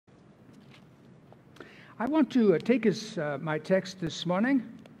I want to take my text this morning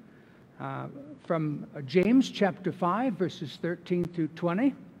from James chapter 5, verses 13 through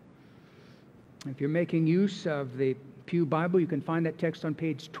 20. If you're making use of the Pew Bible, you can find that text on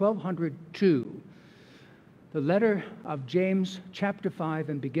page 1202. The letter of James chapter 5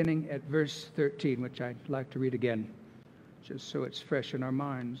 and beginning at verse 13, which I'd like to read again, just so it's fresh in our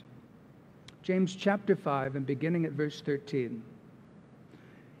minds. James chapter 5 and beginning at verse 13.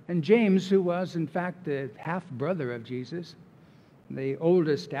 And James, who was in fact the half-brother of Jesus, the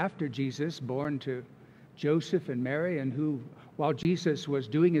oldest after Jesus, born to Joseph and Mary, and who, while Jesus was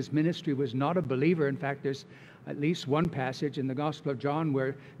doing his ministry, was not a believer. In fact, there's at least one passage in the Gospel of John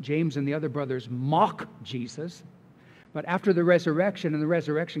where James and the other brothers mock Jesus. But after the resurrection, and the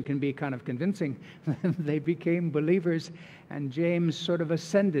resurrection can be kind of convincing, they became believers, and James sort of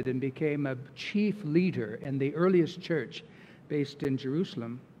ascended and became a chief leader in the earliest church based in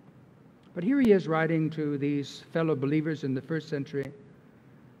Jerusalem. But here he is writing to these fellow believers in the first century,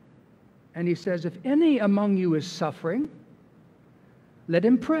 and he says, if any among you is suffering, let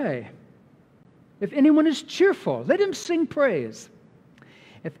him pray. If anyone is cheerful, let him sing praise.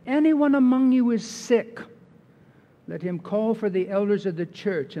 If anyone among you is sick, let him call for the elders of the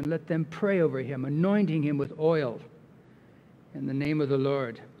church and let them pray over him, anointing him with oil in the name of the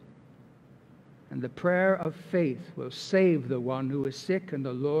Lord. And the prayer of faith will save the one who is sick, and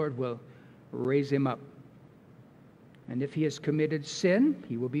the Lord will raise him up. And if he has committed sin,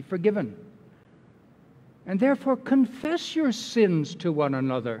 he will be forgiven. And therefore confess your sins to one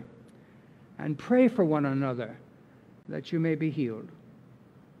another and pray for one another that you may be healed.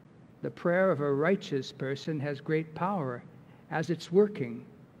 The prayer of a righteous person has great power as it's working.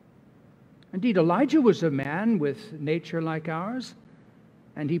 Indeed, Elijah was a man with nature like ours,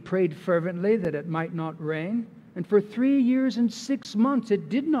 and he prayed fervently that it might not rain. And for 3 years and 6 months it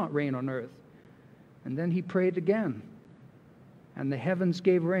did not rain on earth. And then he prayed again, and the heavens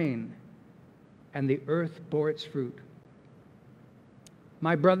gave rain, and the earth bore its fruit.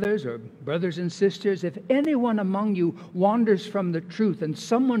 My brothers, or brothers and sisters, if anyone among you wanders from the truth and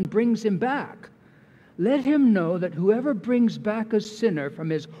someone brings him back, let him know that whoever brings back a sinner from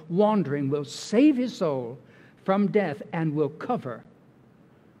his wandering will save his soul from death and will cover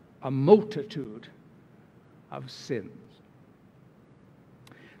a multitude of sins.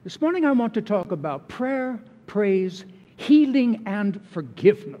 This morning I want to talk about prayer, praise, healing, and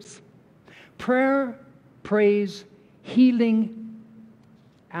forgiveness. Prayer, praise, healing,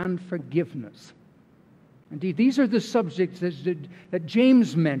 and forgiveness. Indeed, these are the subjects that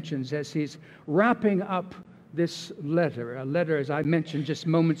James mentions as he's wrapping up this letter, a letter, as I mentioned just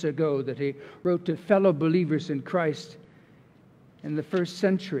moments ago, that he wrote to fellow believers in Christ in the first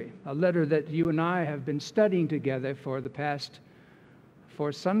century, a letter that you and I have been studying together for the past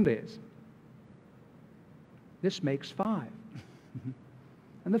 4 Sundays. This makes 5.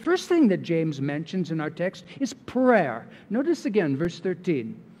 And the first thing that James mentions in our text is prayer. Notice again, verse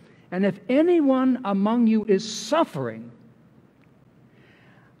 13. And if anyone among you is suffering,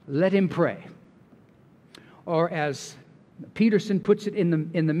 let him pray. Or as Peterson puts it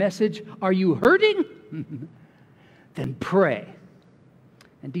in the Message, are you hurting? Then pray.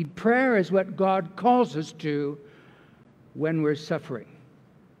 Indeed, prayer is what God calls us to when we're suffering.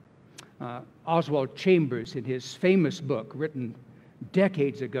 Oswald Chambers, in his famous book, written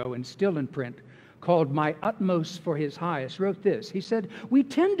decades ago and still in print, called My Utmost for His Highest, wrote this. He said, we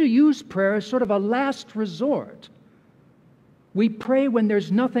tend to use prayer as sort of a last resort. We pray when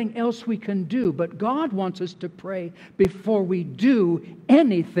there's nothing else we can do, but God wants us to pray before we do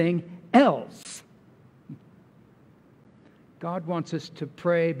anything else. God wants us to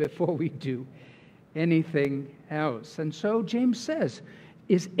pray before we do anything else. And so James says,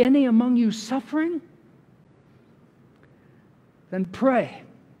 is any among you suffering? Then pray.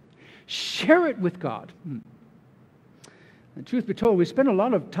 Share it with God. And truth be told, we spend a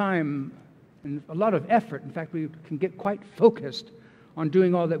lot of time and a lot of effort. In fact, we can get quite focused on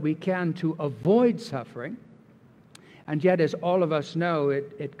doing all that we can to avoid suffering. And yet, as all of us know,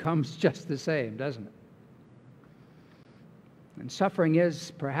 it comes just the same, doesn't it? And suffering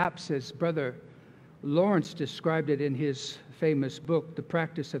is, perhaps, as Brother Lawrence described it in his famous book, The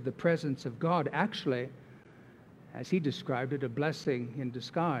Practice of the Presence of God, actually, as he described it, a blessing in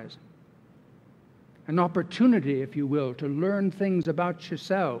disguise. An opportunity, if you will, to learn things about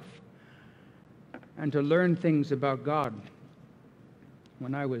yourself and to learn things about God.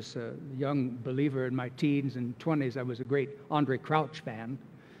 When I was a young believer in my teens and 20s, I was a great Andre Crouch fan,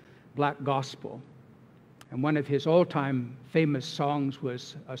 Black Gospel. And one of his all-time famous songs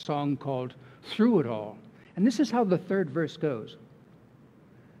was a song called Through It All. And this is how the third verse goes.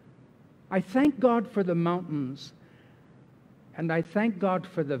 I thank God for the mountains, and I thank God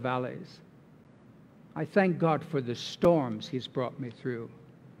for the valleys. I thank God for the storms He's brought me through.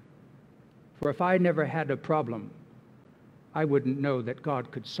 For if I never had a problem, I wouldn't know that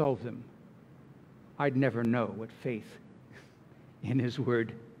God could solve them. I'd never know what faith in His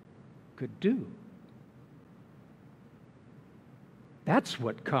Word could do. That's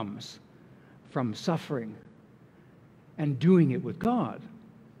what comes from suffering and doing it with God.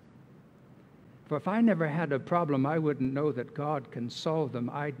 For if I never had a problem, I wouldn't know that God can solve them.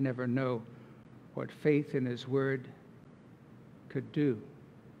 I'd never know what faith in His Word could do.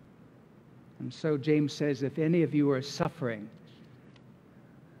 And so James says, if any of you are suffering,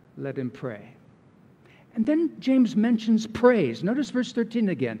 let him pray. And then James mentions praise. Notice verse 13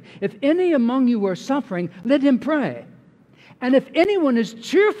 again. If any among you are suffering, let him pray. And if anyone is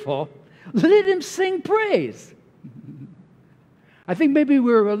cheerful, let him sing praise. I think maybe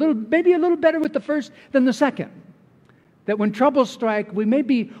we're a little better with the first than the second. That when troubles strike, we may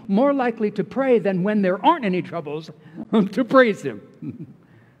be more likely to pray than when there aren't any troubles to praise Him.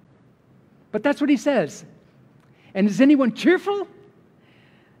 But that's what he says. And is anyone cheerful?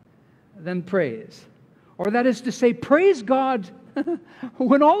 Then praise. Or that is to say, praise God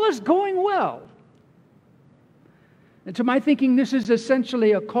when all is going well. And to my thinking, this is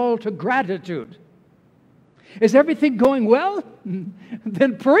essentially a call to gratitude. Is everything going well?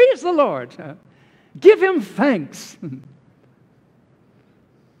 Then praise the Lord. Give Him thanks.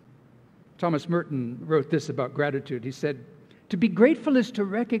 Thomas Merton wrote this about gratitude. He said, to be grateful is to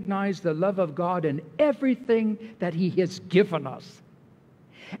recognize the love of God in everything that He has given us.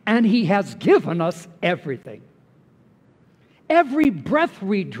 And He has given us everything. Every breath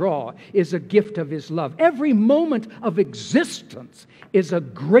we draw is a gift of His love. Every moment of existence is a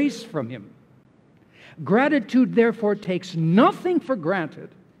grace from Him. Gratitude, therefore, takes nothing for granted,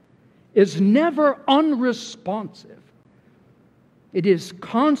 is never unresponsive. It is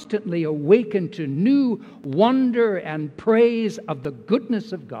constantly awakened to new wonder and praise of the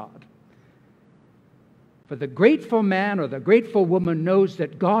goodness of God. For the grateful man or the grateful woman knows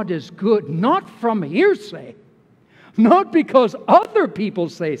that God is good, not from hearsay, not because other people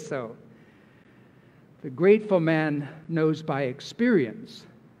say so. The grateful man knows by experience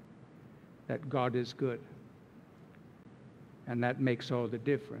that God is good. And that makes all the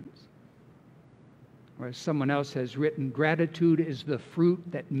difference. Or as someone else has written, gratitude is the fruit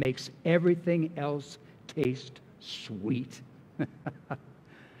that makes everything else taste sweet.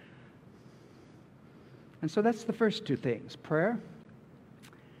 And so that's the first two things, prayer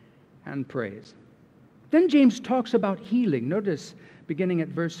and praise. Then James talks about healing. Notice beginning at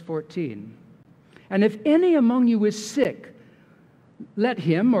verse 14. And if any among you is sick, let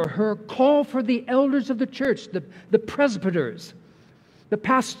him or her call for the elders of the church, the presbyters, the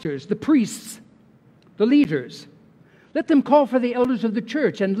pastors, the priests, the leaders. Let them call for the elders of the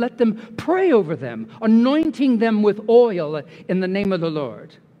church and let them pray over them, anointing them with oil in the name of the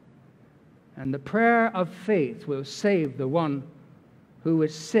Lord. And the prayer of faith will save the one who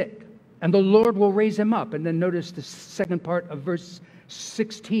is sick, and the Lord will raise him up. And then notice the second part of verse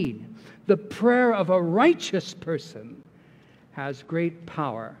 16. The prayer of a righteous person has great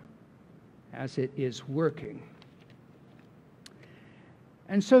power as it is working.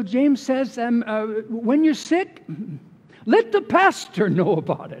 And so James says, when you're sick, let the pastor know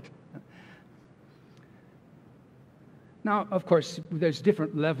about it. Now, of course, there's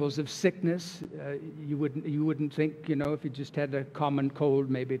different levels of sickness. You wouldn't think, if you just had a common cold,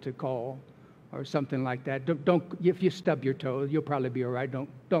 maybe to call or something like that. Don't if you stub your toe, you'll probably be all right.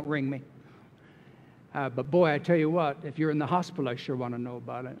 Don't ring me. But boy, I tell you what, if you're in the hospital, I sure want to know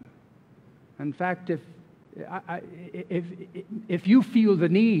about it. In fact, if you feel the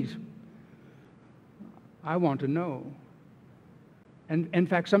need, I want to know. And in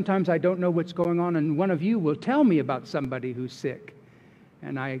fact, sometimes I don't know what's going on, and one of you will tell me about somebody who's sick,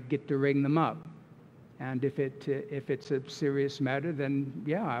 and I get to ring them up. And if it's a serious matter, then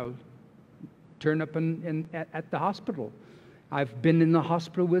yeah, I'll turn up at the hospital. I've been in the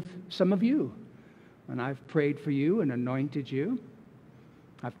hospital with some of you, and I've prayed for you and anointed you.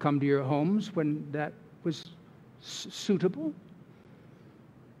 I've come to your homes when that was suitable.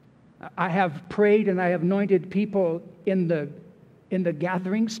 I have prayed and I have anointed people in the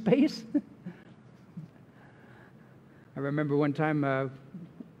gathering space. I remember one time a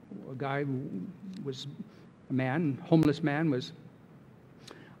guy was homeless man, was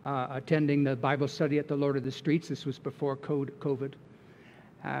attending the Bible study at the Lord of the Streets. This was before COVID.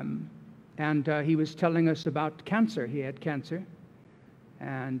 And he was telling us about cancer. He had cancer.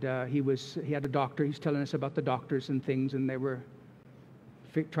 And he had a doctor. He's telling us about the doctors and things, and they were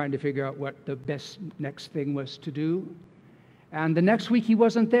trying to figure out what the best next thing was to do. And the next week he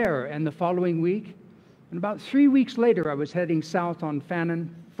wasn't there, and the following week. And about 3 weeks later, I was heading south on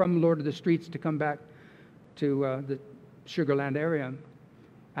Fannin from Lord of the Streets to come back to the Sugar Land area.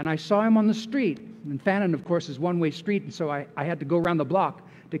 And I saw him on the street. And Fannin, of course, is one-way street, and so I had to go around the block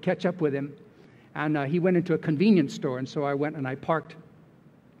to catch up with him. And he went into a convenience store, and so I went and I parked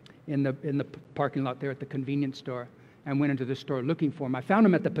in the parking lot there at the convenience store and went into the store looking for him. I found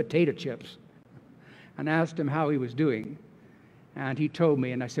him at the potato chips and asked him how he was doing. And he told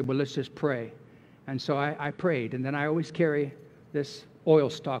me, and I said, well, let's just pray. And so I prayed, and then I always carry this oil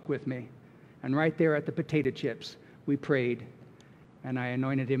stock with me. And right there at the potato chips, we prayed, and I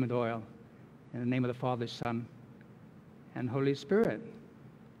anointed him with oil in the name of the Father, Son, and Holy Spirit.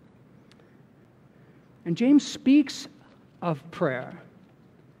 And James speaks of prayer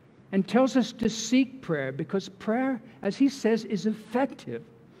and tells us to seek prayer, because prayer, as he says, is effective.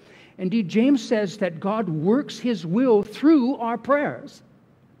 Indeed, James says that God works his will through our prayers.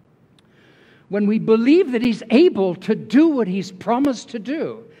 When we believe that he's able to do what he's promised to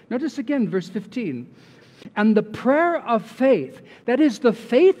do. Notice again, verse 15. And the prayer of faith, that is the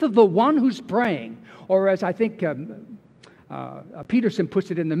faith of the one who's praying, or as I think Peterson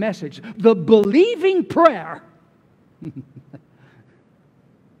puts it in the Message, the believing prayer.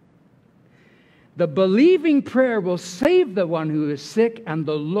 The believing prayer will save the one who is sick, and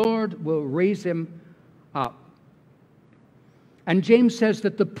the Lord will raise him up. And James says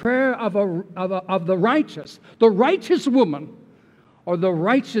that the prayer of the righteous woman, or the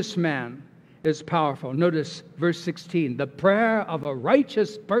righteous man, is powerful. Notice verse 16. The prayer of a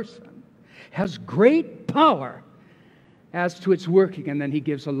righteous person has great power as to its working. And then he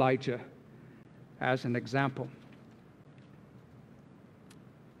gives Elijah as an example.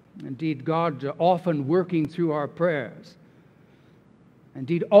 Indeed, God often working through our prayers,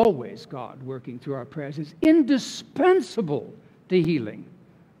 indeed always God working through our prayers, is indispensable to healing.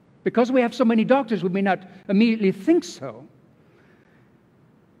 Because we have so many doctors, we may not immediately think so.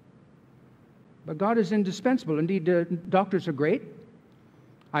 But God is indispensable. Indeed, doctors are great.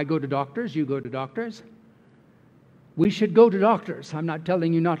 I go to doctors, you go to doctors. We should go to doctors. I'm not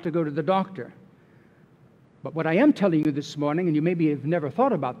telling you not to go to the doctor. But what I am telling you this morning, and you maybe have never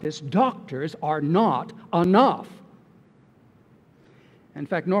thought about this, doctors are not enough. In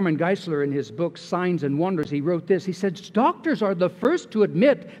fact, Norman Geisler, in his book, Signs and Wonders, he wrote this. He said, doctors are the first to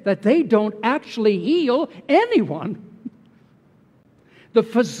admit that they don't actually heal anyone. The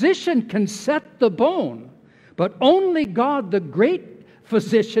physician can set the bone, but only God, the great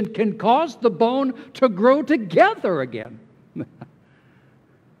physician, can cause the bone to grow together again.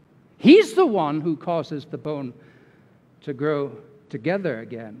 He's the one who causes the bone to grow together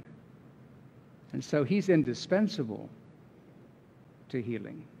again. And so he's indispensable to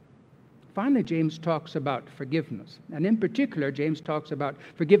healing. Finally, James talks about forgiveness. And in particular, James talks about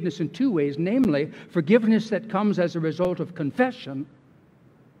forgiveness in two ways, namely, forgiveness that comes as a result of confession,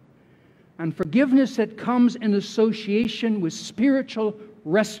 and forgiveness that comes in association with spiritual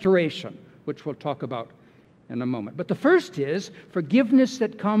restoration, which we'll talk about in a moment. But the first is forgiveness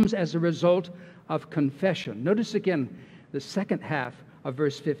that comes as a result of confession. Notice again the second half of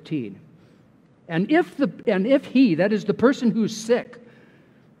verse 15. And if he, that is the person who's sick,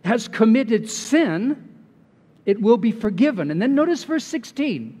 has committed sin, it will be forgiven. And then notice verse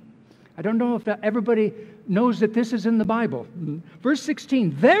 16. I don't know if everybody knows that this is in the Bible. Verse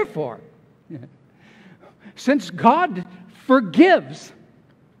 16, therefore, since God forgives,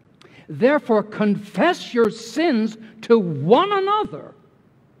 therefore confess your sins to one another.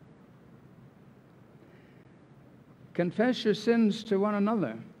 Confess your sins to one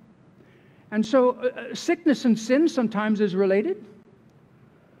another. And so sickness and sin sometimes is related.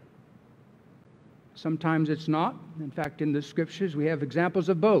 Sometimes it's not. In fact, in the Scriptures, we have examples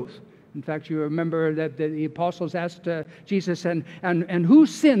of both. In fact, you remember that the apostles asked Jesus, and who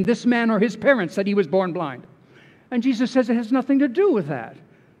sinned, this man or his parents, that he was born blind? And Jesus says it has nothing to do with that.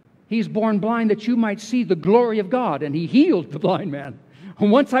 He's born blind that you might see the glory of God, and he healed the blind man.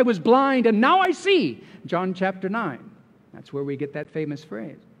 Once I was blind, and now I see. John chapter 9. That's where we get that famous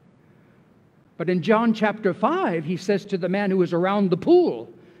phrase. But in John chapter 5, he says to the man who was around the pool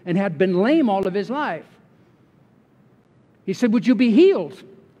and had been lame all of his life, he said, would you be healed?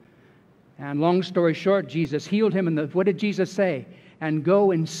 And long story short, Jesus healed him. And what did Jesus say? And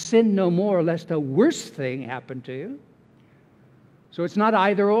go and sin no more, lest a worse thing happen to you. So it's not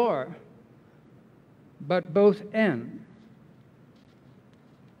either or, but both and.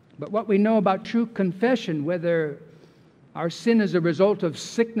 But what we know about true confession, whether our sin is a result of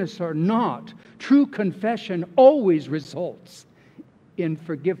sickness or not, true confession always results in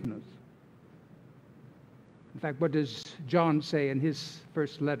forgiveness. In fact, what does John say in his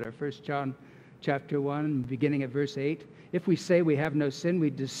first letter, 1 John chapter 1, beginning at verse 8? If we say we have no sin, we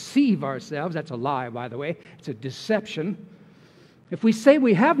deceive ourselves. That's a lie, by the way. It's a deception. If we say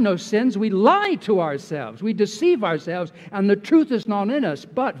we have no sins, we lie to ourselves. We deceive ourselves, and the truth is not in us.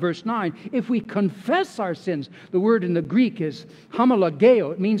 But, verse 9, if we confess our sins, the word in the Greek is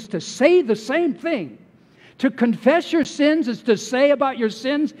homologeo. It means to say the same thing. To confess your sins is to say about your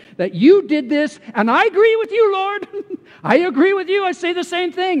sins that you did this, and I agree with you, Lord. I agree with you. I say the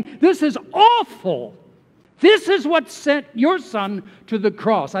same thing. This is awful. This is what sent your son to the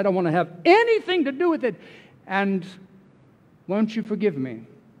cross. I don't want to have anything to do with it. And won't you forgive me?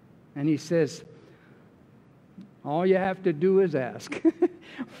 And he says, all you have to do is ask.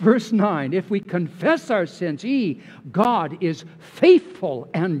 Verse 9, if we confess our sins, God is faithful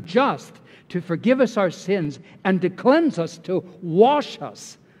and just to forgive us our sins and to cleanse us, to wash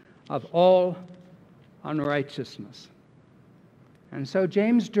us of all unrighteousness. And so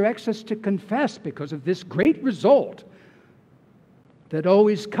James directs us to confess because of this great result that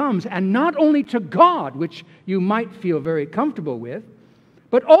always comes, and not only to God, which you might feel very comfortable with,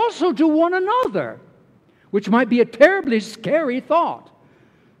 but also to one another, which might be a terribly scary thought.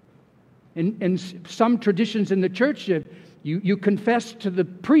 In some traditions in the church, you confess to the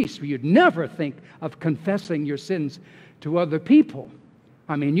priest. You'd never think of confessing your sins to other people.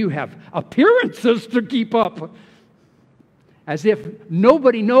 I mean, you have appearances to keep up, as if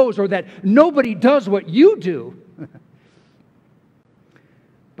nobody knows or that nobody does what you do.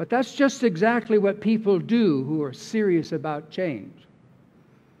 But that's just exactly what people do who are serious about change.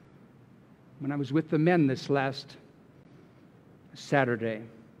 When I was with the men this last Saturday,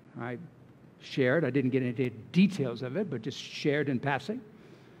 I shared, I didn't get into details of it, but just shared in passing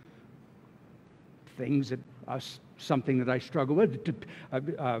things that something that I struggle with.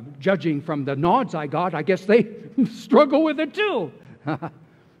 Judging from the nods I got, I guess they struggle with it too.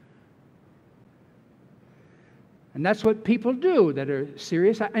 And that's what people do that are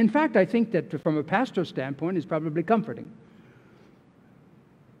serious. In fact, I think that from a pastoral standpoint, it's probably comforting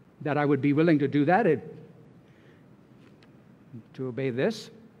that I would be willing to do that, to obey this.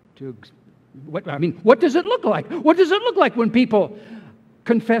 What does it look like? What does it look like when people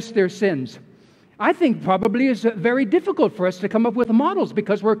confess their sins? I think probably it's very difficult for us to come up with models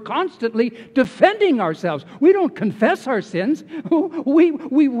because we're constantly defending ourselves. We don't confess our sins.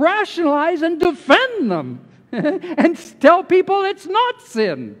 We rationalize and defend them and tell people it's not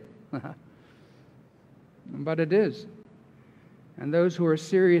sin. But it is. And those who are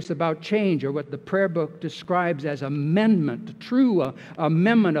serious about change are what the prayer book describes as amendment, true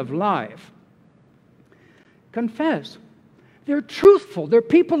amendment of life. Confess. They're truthful. They're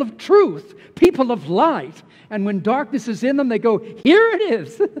people of truth, people of light. And when darkness is in them, they go, here it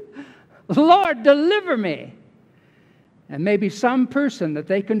is. Lord, deliver me. And maybe some person that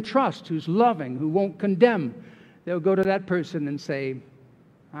they can trust who's loving, who won't condemn, they'll go to that person and say,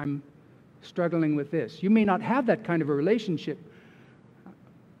 I'm struggling with this. You may not have that kind of a relationship,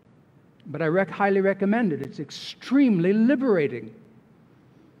 but I highly recommend it. It's extremely liberating.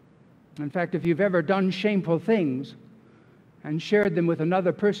 In fact, if you've ever done shameful things and shared them with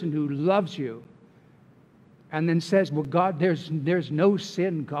another person who loves you and then says, well, God, there's no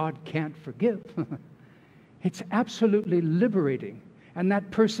sin God can't forgive. It's absolutely liberating. And that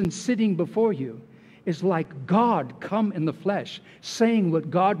person sitting before you is like God come in the flesh, saying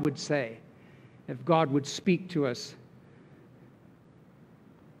what God would say if God would speak to us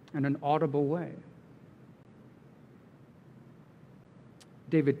in an audible way.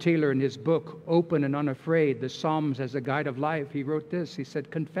 David Taylor, in his book, Open and Unafraid, The Psalms as a Guide of Life, he wrote this. He said,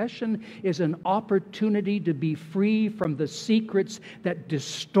 confession is an opportunity to be free from the secrets that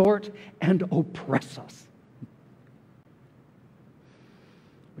distort and oppress us.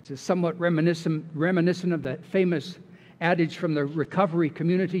 Which is somewhat reminiscent of that famous adage from the recovery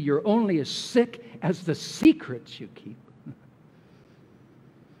community, you're only as sick as the secrets you keep.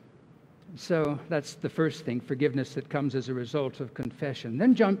 So that's the first thing, forgiveness that comes as a result of confession.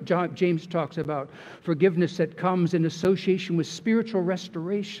 Then James talks about forgiveness that comes in association with spiritual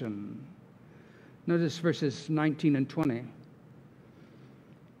restoration. Notice verses 19 and 20.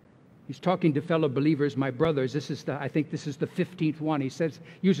 He's talking to fellow believers, my brothers. I think this is the 15th one. He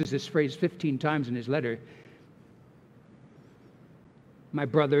uses this phrase 15 times in his letter. My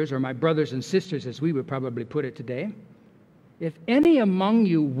brothers, or my brothers and sisters, as we would probably put it today. If any among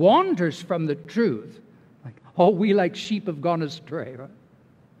you wanders from the truth, we like sheep have gone astray, right?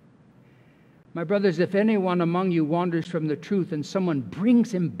 My brothers, if anyone among you wanders from the truth and someone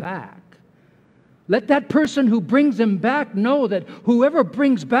brings him back, Let that person who brings him back know that whoever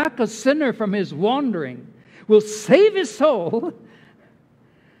brings back a sinner from his wandering will save his soul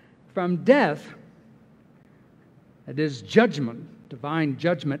from death, that is judgment, divine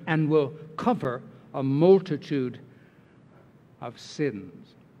judgment, and will cover a multitude of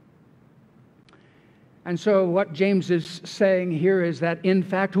sins. And so what James is saying here is that, in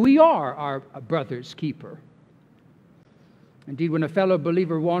fact, we are our brother's keeper. Indeed, when a fellow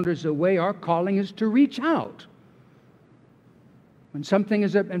believer wanders away, our calling is to reach out. When something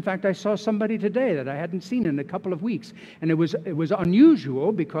is, in fact, I saw somebody today that I hadn't seen in a couple of weeks, and it was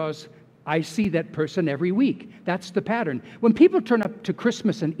unusual because I see that person every week. That's the pattern. When people turn up to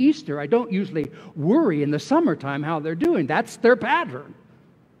Christmas and Easter, I don't usually worry in the summertime how they're doing. That's their pattern.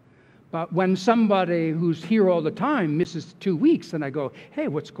 But when somebody who's here all the time misses 2 weeks, then I go, hey,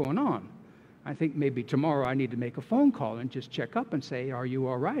 what's going on? I think maybe tomorrow I need to make a phone call and just check up and say, are you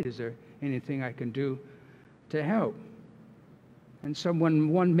all right? Is there anything I can do to help? And so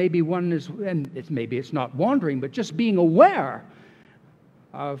maybe it's not wandering, but just being aware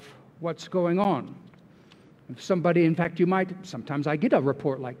of what's going on. If somebody, in fact, sometimes I get a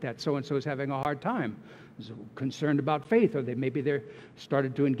report like that, so-and-so is having a hard time, is concerned about faith, or maybe they're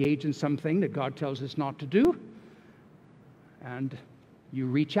started to engage in something that God tells us not to do, and you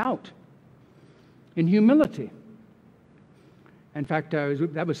reach out in humility. In fact,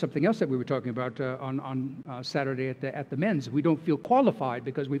 that was something else that we were talking about on Saturday at the men's. We don't feel qualified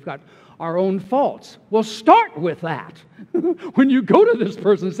because we've got our own faults. Well, start with that. When you go to this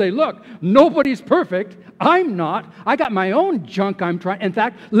person and say, look, nobody's perfect. I'm not. I got my own junk I'm trying. In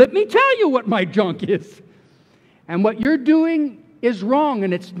fact, let me tell you what my junk is. And what you're doing is wrong,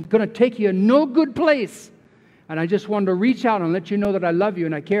 and it's going to take you a no good place. And I just want to reach out and let you know that I love you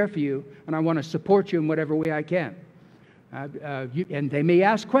and I care for you, and I want to support you in whatever way I can. And they may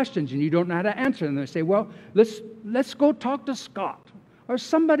ask questions and you don't know how to answer them. They say, well, let's go talk to Scott or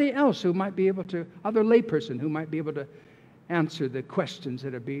somebody else who might be able to, other layperson who might be able to answer the questions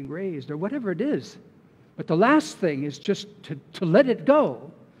that are being raised or whatever it is. But the last thing is just to let it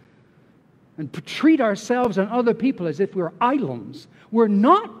go and treat ourselves and other people as if we're islands. We're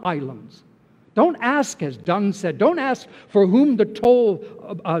not islands. Don't ask, as Dunn said, don't ask for whom the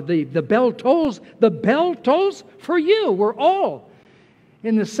bell tolls. The bell tolls for you. We're all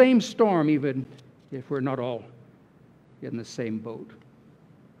in the same storm, even if we're not all in the same boat.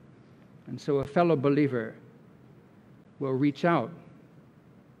 And so a fellow believer will reach out.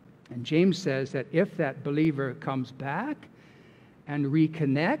 And James says that if that believer comes back and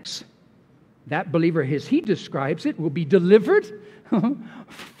reconnects, that believer, as he describes it, will be delivered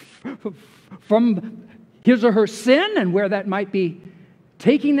from his or her sin, and where that might be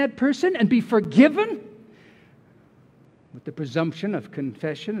taking that person, and be forgiven with the presumption of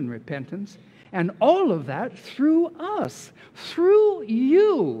confession and repentance. And all of that through us, through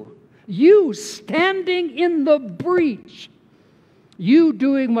you. You standing in the breach. You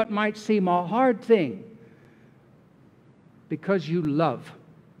doing what might seem a hard thing because you love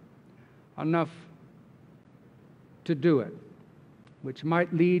enough to do it, which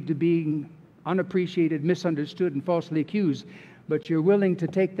might lead to being unappreciated, misunderstood, and falsely accused, but you're willing to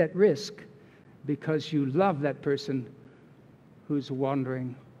take that risk because you love that person who's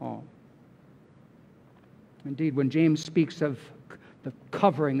wandering on. Indeed, when James speaks of the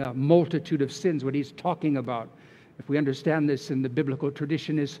covering a multitude of sins, what he's talking about, if we understand this in the biblical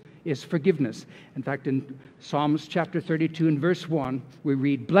tradition, is forgiveness. In fact, in Psalms chapter 32 and verse 1, we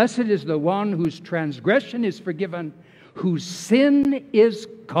read, "Blessed is the one whose transgression is forgiven, whose sin is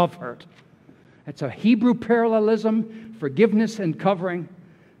covered." It's a Hebrew parallelism. Forgiveness and covering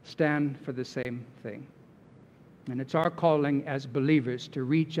stand for the same thing. And it's our calling as believers to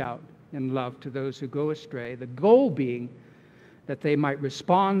reach out in love to those who go astray, the goal being that they might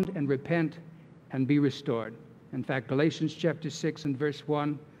respond and repent and be restored. In fact, Galatians chapter 6 and verse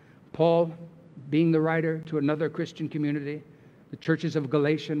 1, Paul, being the writer to another Christian community, the churches of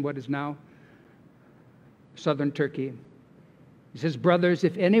Galatia, what is now southern Turkey, he says, "Brothers,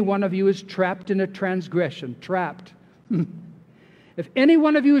 if any one of you is trapped in a transgression," trapped. "If any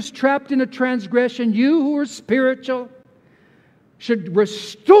one of you is trapped in a transgression, you who are spiritual should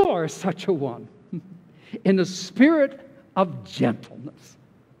restore such a one in a spirit of gentleness."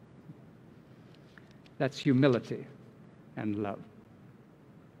 That's humility and love.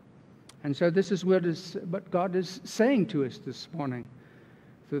 And so this is what God is saying to us this morning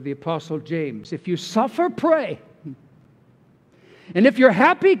through the Apostle James. If you suffer, pray. And if you're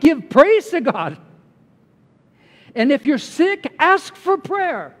happy, give praise to God. And if you're sick, ask for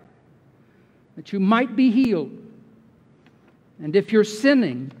prayer that you might be healed. And if you're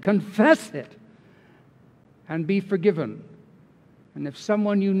sinning, confess it and be forgiven. And if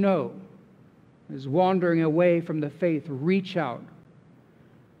someone you know is wandering away from the faith, reach out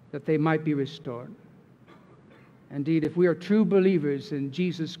that they might be restored. Indeed, if we are true believers in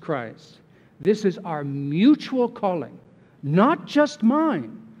Jesus Christ, this is our mutual calling, not just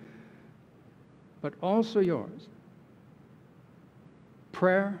mine, but also yours.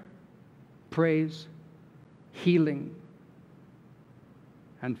 Prayer, praise, healing,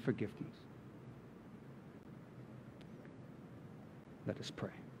 and forgiveness. Let us pray.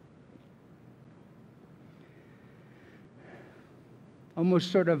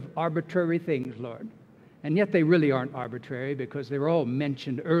 Almost sort of arbitrary things, Lord. And yet they really aren't arbitrary because they were all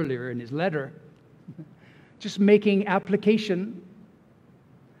mentioned earlier in his letter. Just making application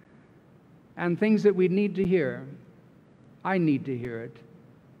and things that we need to hear. I need to hear it.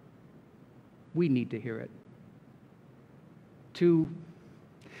 We need to hear it. To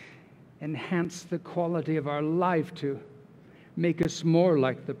enhance the quality of our life, to make us more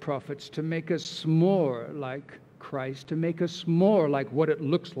like the prophets, to make us more like Christ, to make us more like what it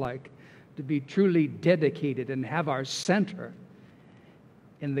looks like to be truly dedicated and have our center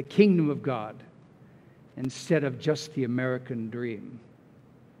in the kingdom of God instead of just the American dream.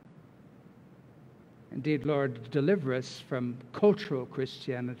 Indeed, Lord, deliver us from cultural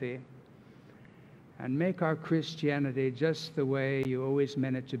Christianity and make our Christianity just the way you always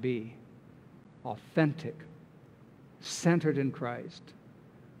meant it to be, authentic, centered in Christ,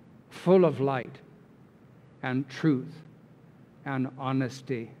 full of light and truth and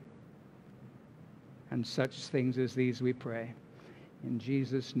honesty. And such things as these we pray. In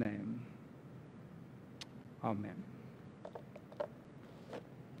Jesus' name, amen.